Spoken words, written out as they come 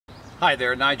Hi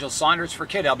there, Nigel Saunders for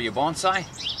Willow Bonsai.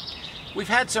 We've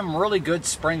had some really good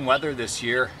spring weather this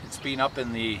year. It's been up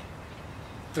in the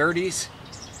 30s,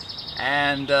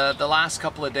 and the last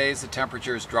couple of days the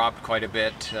temperature's dropped quite a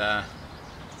bit.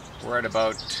 We're at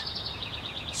about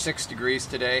 6 degrees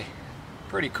today.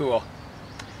 Pretty cool.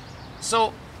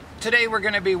 So today we're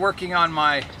going to be working on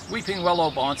my weeping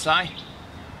willow bonsai.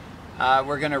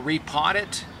 We're going to repot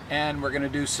it, and we're going to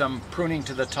do some pruning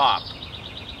to the top.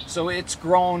 So it's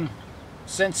grown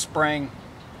since spring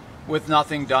with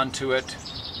nothing done to it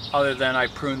other than I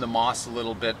pruned the moss a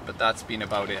little bit, but that's been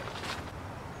about it.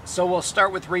 So we'll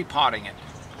start with repotting it.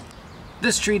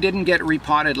 This tree didn't get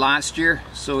repotted last year,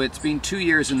 so it's been 2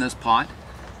 years in this pot.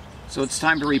 So it's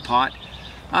time to repot.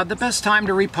 The best time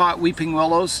to repot weeping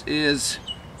willows is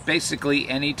basically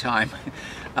any time.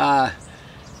 The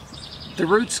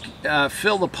roots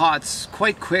fill the pots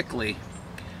quite quickly.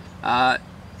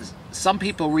 Some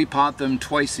people repot them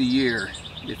twice a year.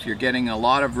 If you're getting a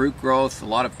lot of root growth, a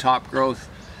lot of top growth,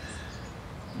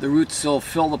 the roots will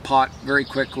fill the pot very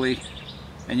quickly,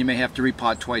 and you may have to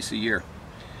repot twice a year.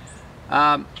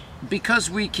 Because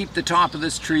we keep the top of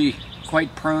this tree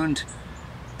quite pruned,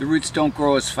 the roots don't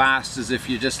grow as fast as if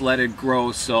you just let it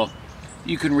grow, so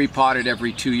you can repot it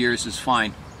every 2 years is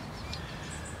fine.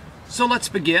 So let's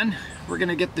begin. We're going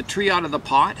to get the tree out of the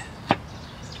pot.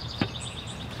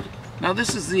 Now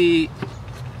this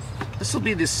will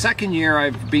be the second year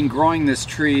I've been growing this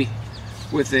tree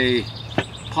with a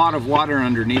pot of water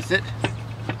underneath it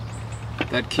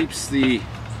that keeps the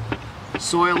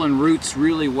soil and roots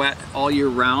really wet all year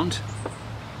round,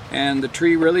 and the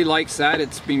tree really likes that.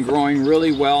 It's been growing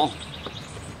really well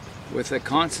with a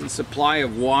constant supply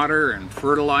of water and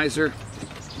fertilizer.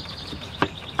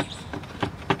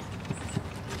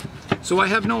 So I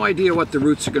have no idea what the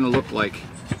roots are going to look like.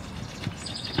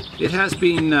 It has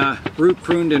been root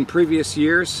pruned in previous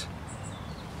years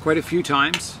quite a few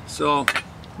times, so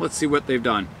let's see what they've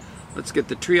done. Let's get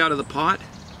the tree out of the pot.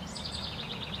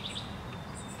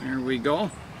 There we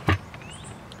go.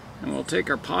 And we'll take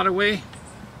our pot away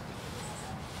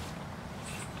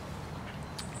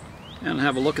and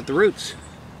have a look at the roots.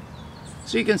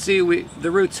 So you can see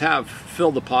the roots have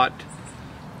filled the pot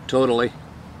totally.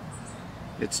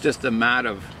 It's just a mat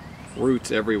of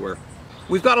roots everywhere.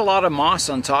 We've got a lot of moss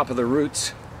on top of the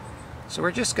roots, so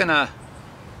we're just gonna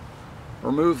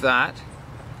remove that.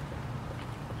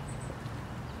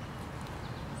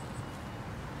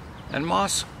 And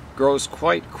moss grows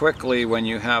quite quickly when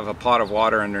you have a pot of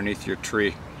water underneath your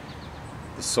tree.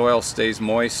 The soil stays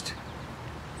moist.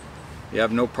 You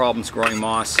have no problems growing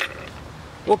moss.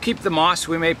 We'll keep the moss.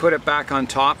 We may put it back on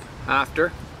top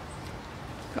after.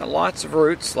 Got lots of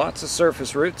roots, lots of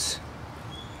surface roots.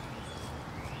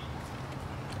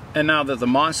 And now that the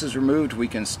moss is removed, we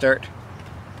can start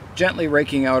gently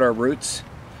raking out our roots.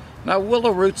 Now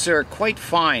willow roots are quite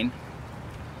fine,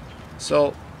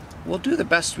 so we'll do the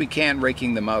best we can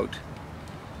raking them out.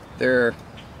 They're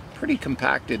pretty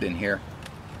compacted in here.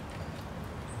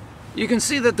 You can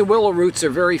see that the willow roots are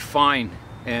very fine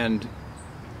and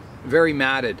very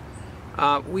matted.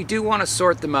 We do want to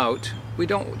sort them out. We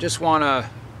don't just want to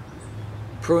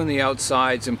prune the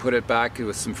outsides and put it back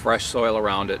with some fresh soil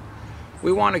around it.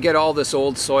 We want to get all this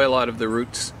old soil out of the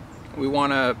roots. We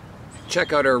want to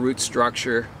check out our root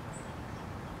structure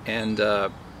and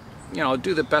you know,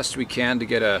 do the best we can to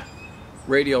get a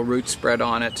radial root spread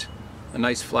on it, a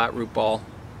nice flat root ball.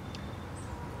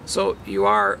 So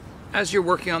as you're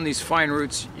working on these fine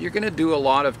roots, you're going to do a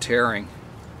lot of tearing.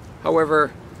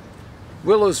 However,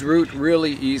 willows root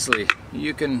really easily.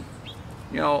 You can,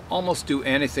 you know, almost do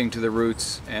anything to the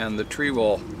roots and the tree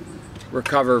will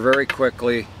recover very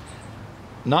quickly.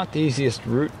 Not the easiest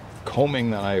root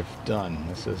combing that I've done.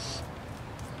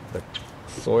 The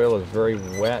soil is very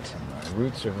wet and the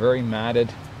roots are very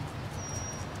matted.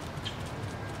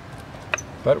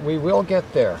 But we will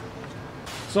get there.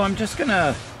 So I'm just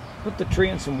gonna put the tree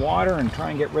in some water and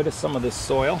try and get rid of some of this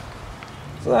soil.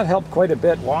 So that helped quite a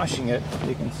bit washing it.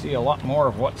 You can see a lot more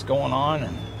of what's going on.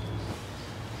 And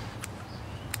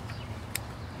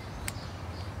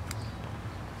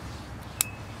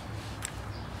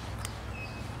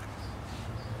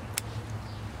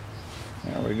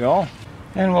there we go.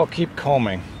 And we'll keep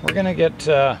combing. We're gonna get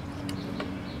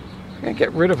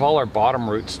rid of all our bottom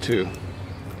roots too.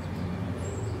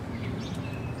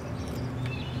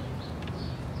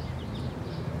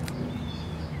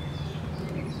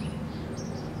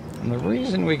 And the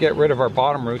reason we get rid of our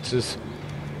bottom roots is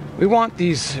we want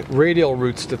these radial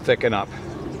roots to thicken up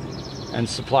and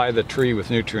supply the tree with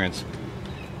nutrients.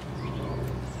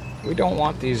 We don't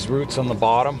want these roots on the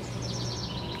bottom.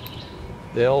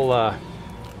 They'll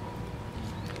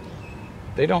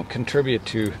they don't contribute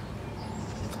to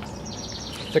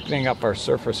thickening up our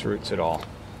surface roots at all.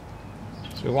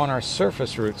 So we want our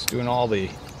surface roots doing all the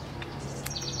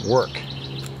work,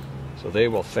 so they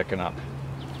will thicken up.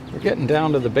 We're getting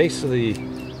down to the base of the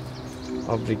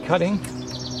cutting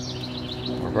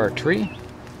of our tree.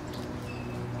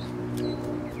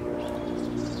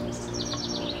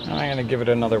 And I'm going to give it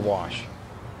another wash.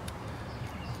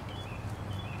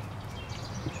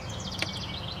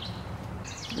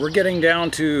 We're getting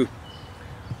down to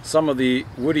some of the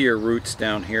woodier roots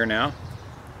down here now.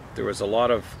 There was a lot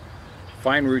of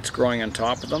fine roots growing on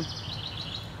top of them,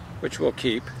 which we'll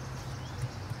keep.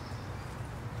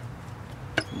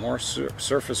 The more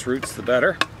surface roots, the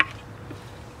better.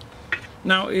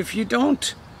 Now, if you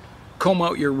don't comb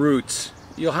out your roots,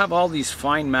 you'll have all these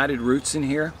fine matted roots in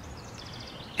here.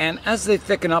 And as they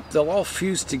thicken up, they'll all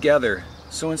fuse together.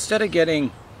 So instead of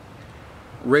getting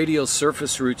radial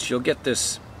surface roots, you'll get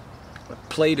this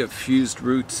plate of fused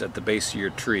roots at the base of your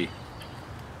tree,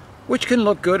 which can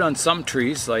look good on some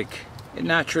trees. Like, it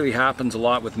naturally happens a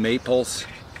lot with maples.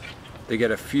 They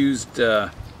get a fused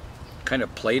kind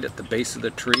of plate at the base of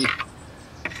the tree.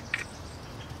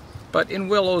 But in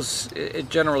willows, it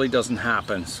generally doesn't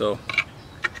happen. So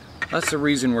that's the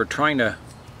reason we're trying to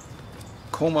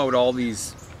comb out all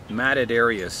these matted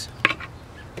areas.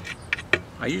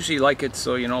 I usually like it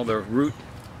so, you know, the root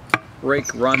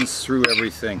rake runs through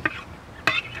everything.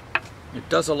 It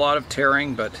does a lot of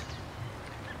tearing, but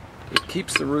it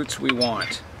keeps the roots we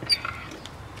want.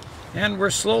 And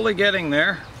we're slowly getting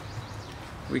there.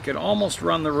 We can almost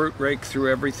run the root rake through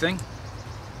everything.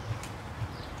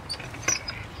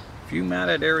 A few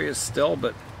matted areas still,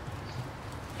 but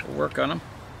we'll work on them.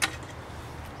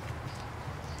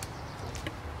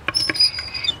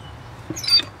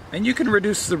 And you can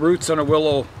reduce the roots on a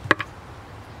willow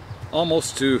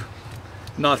almost to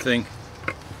nothing.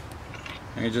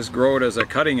 And you just grow it as a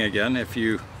cutting again if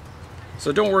you...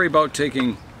 So don't worry about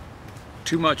taking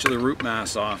too much of the root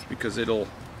mass off, because it'll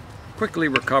quickly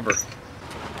recover.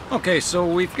 Okay, so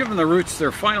we've given the roots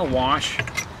their final wash.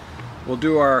 We'll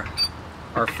do our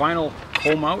final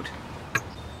comb out.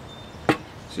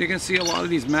 So you can see a lot of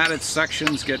these matted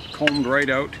sections get combed right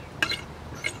out.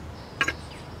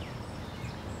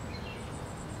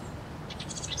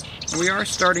 We are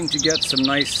starting to get some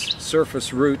nice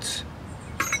surface roots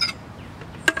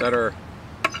that are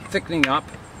thickening up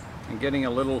and getting a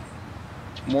little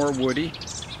more woody.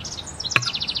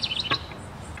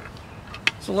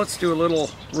 So let's do a little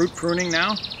root pruning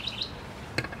now.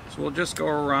 So we'll just go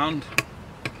around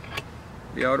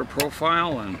the outer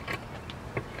profile and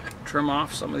trim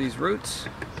off some of these roots.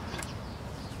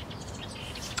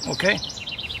 Okay,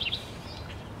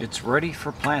 it's ready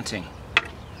for planting.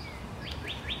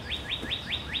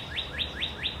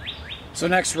 So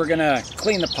next we're gonna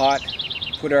clean the pot,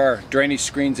 put our drainage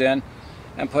screens in,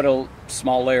 and put a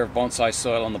small layer of bonsai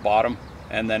soil on the bottom,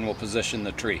 and then we'll position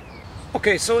the tree.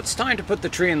 Okay, so it's time to put the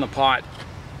tree in the pot.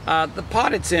 The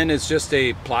pot it's in is just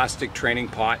a plastic training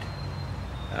pot.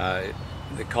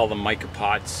 They call them mica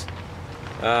pots.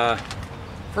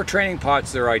 For training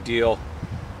pots, they're ideal.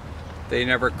 They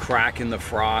never crack in the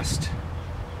frost.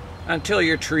 Until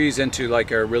your tree's into like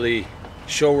a really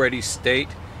show-ready state,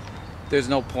 there's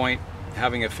no point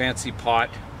having a fancy pot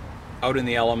out in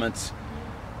the elements,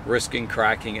 risking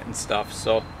cracking it and stuff.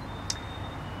 So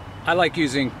I like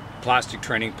using plastic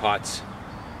training pots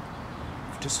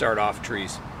to start off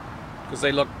trees, because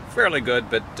they look fairly good,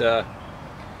 but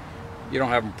you don't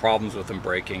have problems with them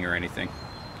breaking or anything.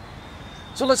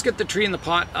 So let's get the tree in the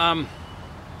pot.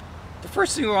 The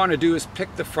first thing we want to do is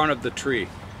pick the front of the tree.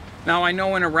 Now, I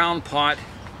know in a round pot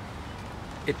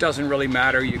it doesn't really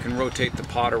matter, you can rotate the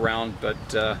pot around,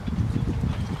 but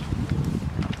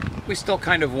we still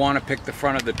kind of want to pick the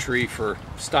front of the tree for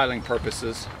styling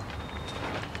purposes.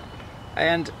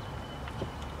 And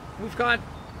we've got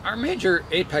our major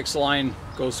apex line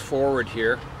goes forward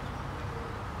here,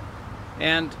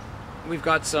 and we've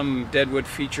got some deadwood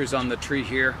features on the tree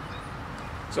here.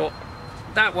 So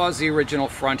that was the original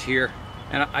front here,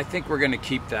 and I think we're going to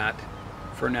keep that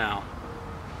for now.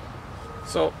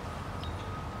 So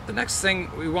the next thing,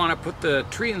 we want to put the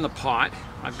tree in the pot.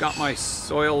 I've got my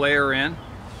soil layer in,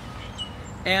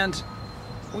 and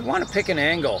we want to pick an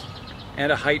angle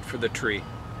and a height for the tree.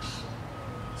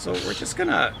 So we're just going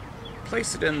to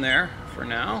place it in there for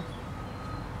now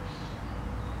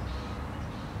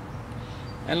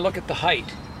and look at the height.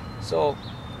 So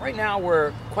right now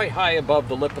we're quite high above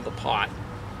the lip of the pot,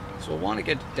 so we'll want to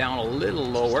get it down a little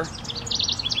lower.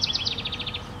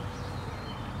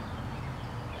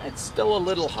 It's still a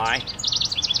little high.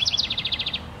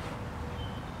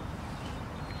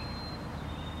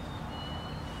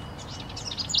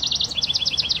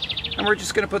 And we're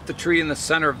just going to put the tree in the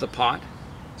center of the pot.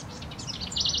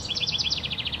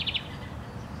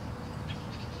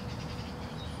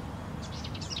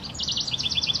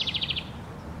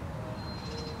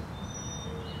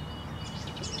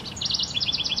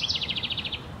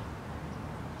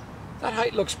 That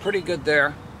height looks pretty good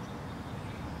there.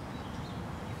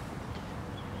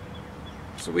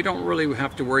 So we don't really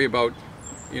have to worry about,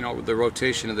 you know, the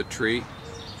rotation of the tree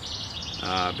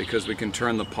because we can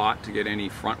turn the pot to get any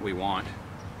front we want.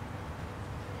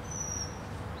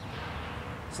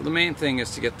 So the main thing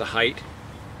is to get the height.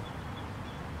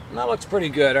 And that looks pretty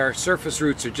good. Our surface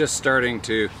roots are just starting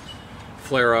to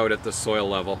flare out at the soil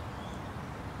level.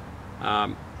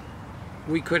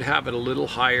 We could have it a little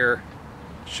higher,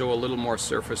 show a little more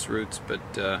surface roots, but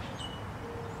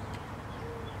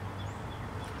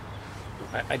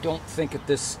I don't think at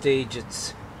this stage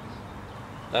it's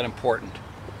that important.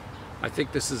 I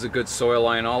think this is a good soil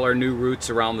line. All our new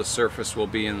roots around the surface will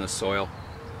be in the soil.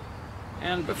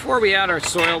 And before we add our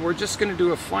soil, we're just going to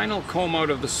do a final comb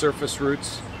out of the surface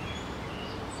roots.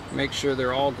 Make sure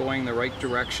they're all going the right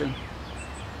direction.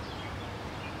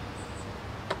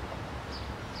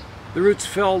 The roots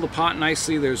fill the pot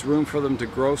nicely. There's room for them to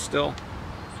grow still.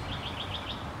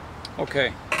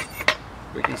 Okay,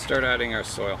 we can start adding our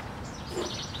soil.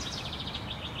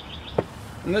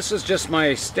 And this is just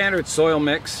my standard soil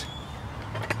mix.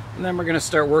 And then we're going to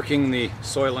start working the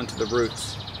soil into the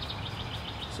roots.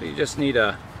 So you just need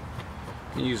you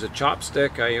can use a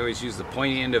chopstick. I always use the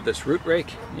pointy end of this root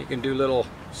rake. You can do little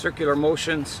circular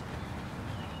motions.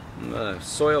 And the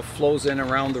soil flows in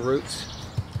around the roots.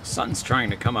 The sun's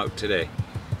trying to come out today.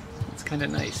 It's kind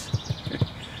of nice.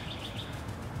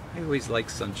 I always like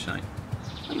sunshine.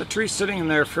 And the tree's sitting in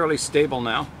there fairly stable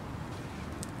now.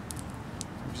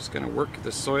 I'm just going to work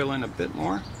the soil in a bit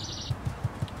more.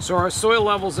 So our soil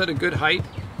level's at a good height.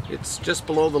 It's just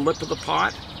below the lip of the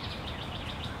pot,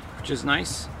 which is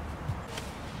nice.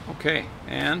 Okay,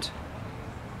 and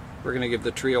we're going to give the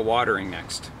tree a watering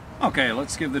next. Okay,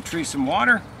 let's give the tree some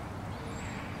water.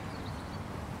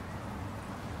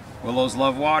 Willows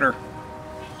love water.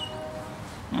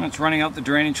 And it's running out the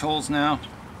drainage holes now.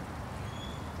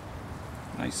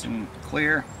 Nice and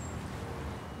clear.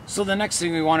 So the next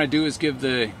thing we want to do is give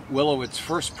the willow its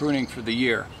first pruning for the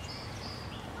year.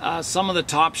 Some of the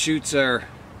top shoots are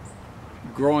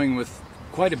growing with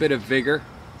quite a bit of vigor.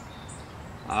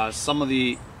 Some of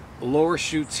the lower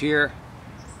shoots here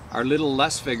are a little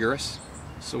less vigorous,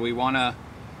 so we want to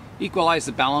equalize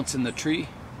the balance in the tree.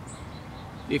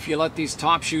 If you let these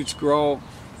top shoots grow,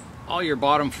 all your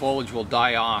bottom foliage will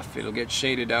die off. It'll get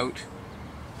shaded out.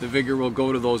 The vigor will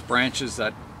go to those branches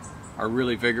that are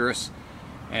really vigorous,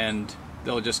 and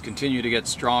they'll just continue to get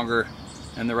stronger,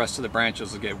 and the rest of the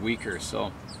branches will get weaker.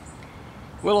 So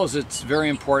willows, it's very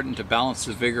important to balance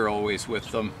the vigor always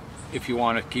with them if you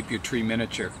want to keep your tree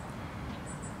miniature.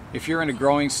 If you're in a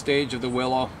growing stage of the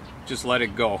willow, just let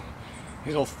it go.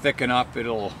 It'll thicken up,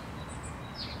 it'll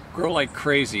grow like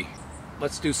crazy.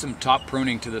 Let's do some top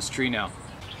pruning to this tree now.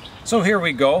 So here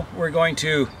we go. We're going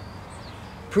to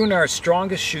prune our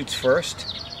strongest shoots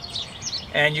first,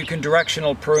 and you can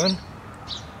directional prune.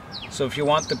 So if you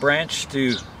want the branch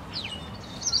to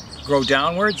grow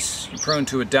downwards, you prune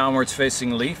to a downwards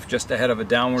facing leaf, just ahead of a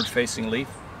downward facing leaf.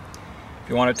 If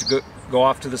you want it to go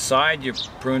off to the side, you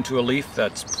prune to a leaf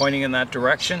that's pointing in that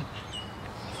direction.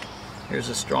 Here's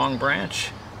a strong branch.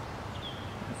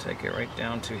 I'll take it right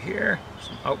down to here,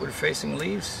 some outward facing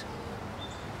leaves.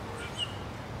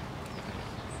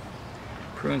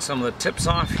 Prune some of the tips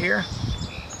off here.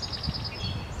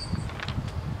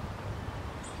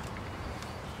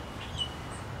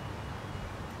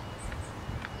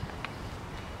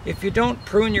 If you don't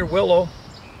prune your willow,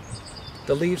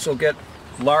 the leaves will get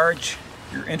large,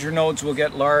 your internodes will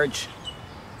get large.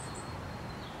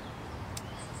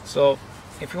 So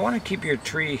if you want to keep your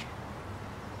tree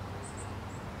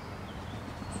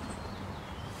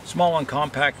small and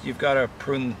compact, you've got to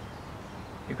prune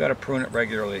it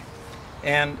regularly.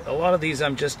 And a lot of these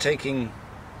I'm just taking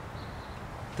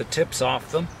the tips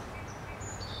off them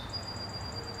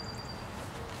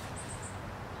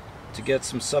to get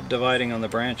some subdividing on the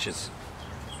branches.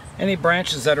 Any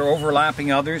branches that are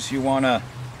overlapping others, you want to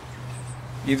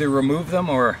either remove them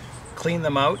or clean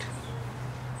them out.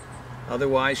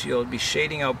 Otherwise you'll be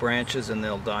shading out branches and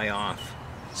they'll die off.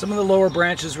 Some of the lower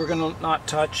branches we're going to not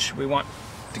touch. We want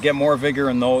to get more vigor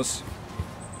in those,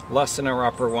 less in our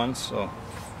upper ones. So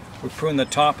we prune the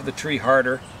top of the tree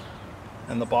harder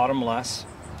and the bottom less.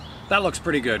 That looks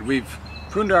pretty good. We've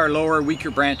pruned our lower, weaker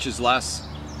branches less.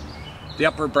 The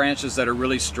upper branches that are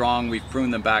really strong, we've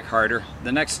pruned them back harder.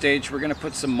 The next stage, we're going to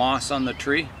put some moss on the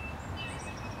tree.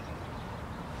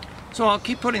 So I'll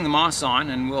keep putting the moss on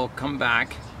and we'll come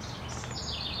back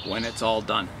when it's all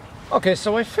done. Okay,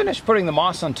 so I finished putting the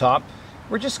moss on top.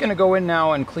 We're just going to go in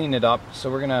now and clean it up. So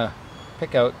we're going to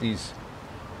pick out these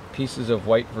pieces of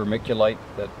white vermiculite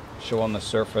that show on the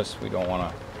surface. We don't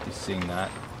want to be seeing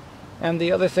that. And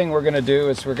the other thing we're going to do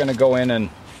is we're going to go in and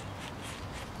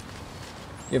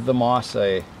give the moss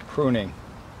a pruning.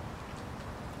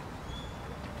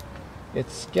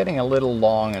 It's getting a little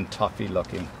long and toughy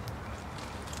looking.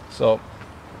 So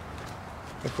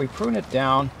if we prune it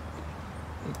down,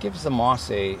 it gives the moss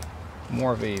a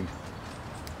more of a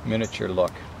miniature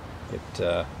look.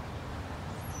 It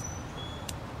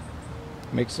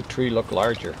makes the tree look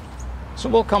larger. So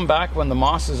we'll come back when the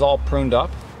moss is all pruned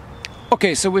up.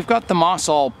 Okay, so we've got the moss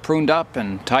all pruned up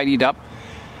and tidied up.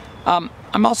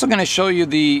 I'm also going to show you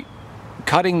the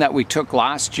cutting that we took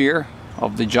last year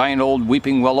of the giant old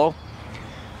weeping willow.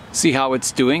 See how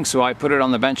it's doing. So I put it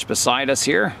on the bench beside us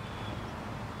here.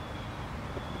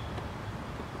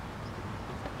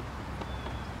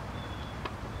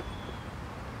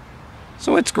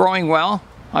 So it's growing well.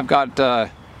 I've got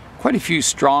quite a few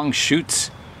strong shoots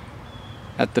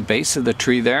at the base of the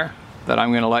tree there that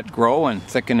I'm going to let grow and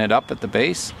thicken it up at the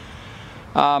base.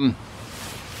 Some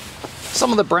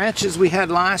of the branches we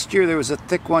had last year, there was a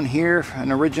thick one here,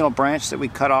 an original branch that we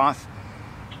cut off.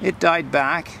 It died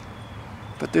back,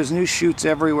 but there's new shoots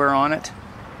everywhere on it.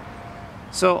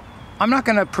 So I'm not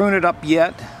going to prune it up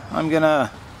yet. I'm going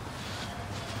to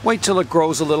wait till it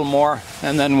grows a little more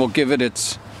and then we'll give it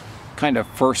its kind of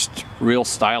first real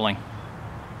styling.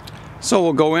 So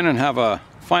we'll go in and have a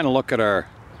final look at our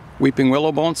weeping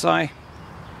willow bonsai.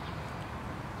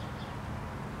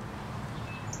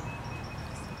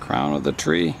 Crown of the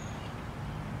tree.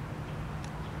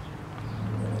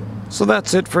 So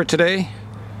that's it for today.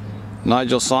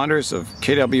 Nigel Saunders of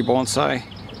KW Bonsai.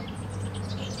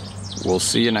 We'll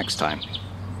see you next time.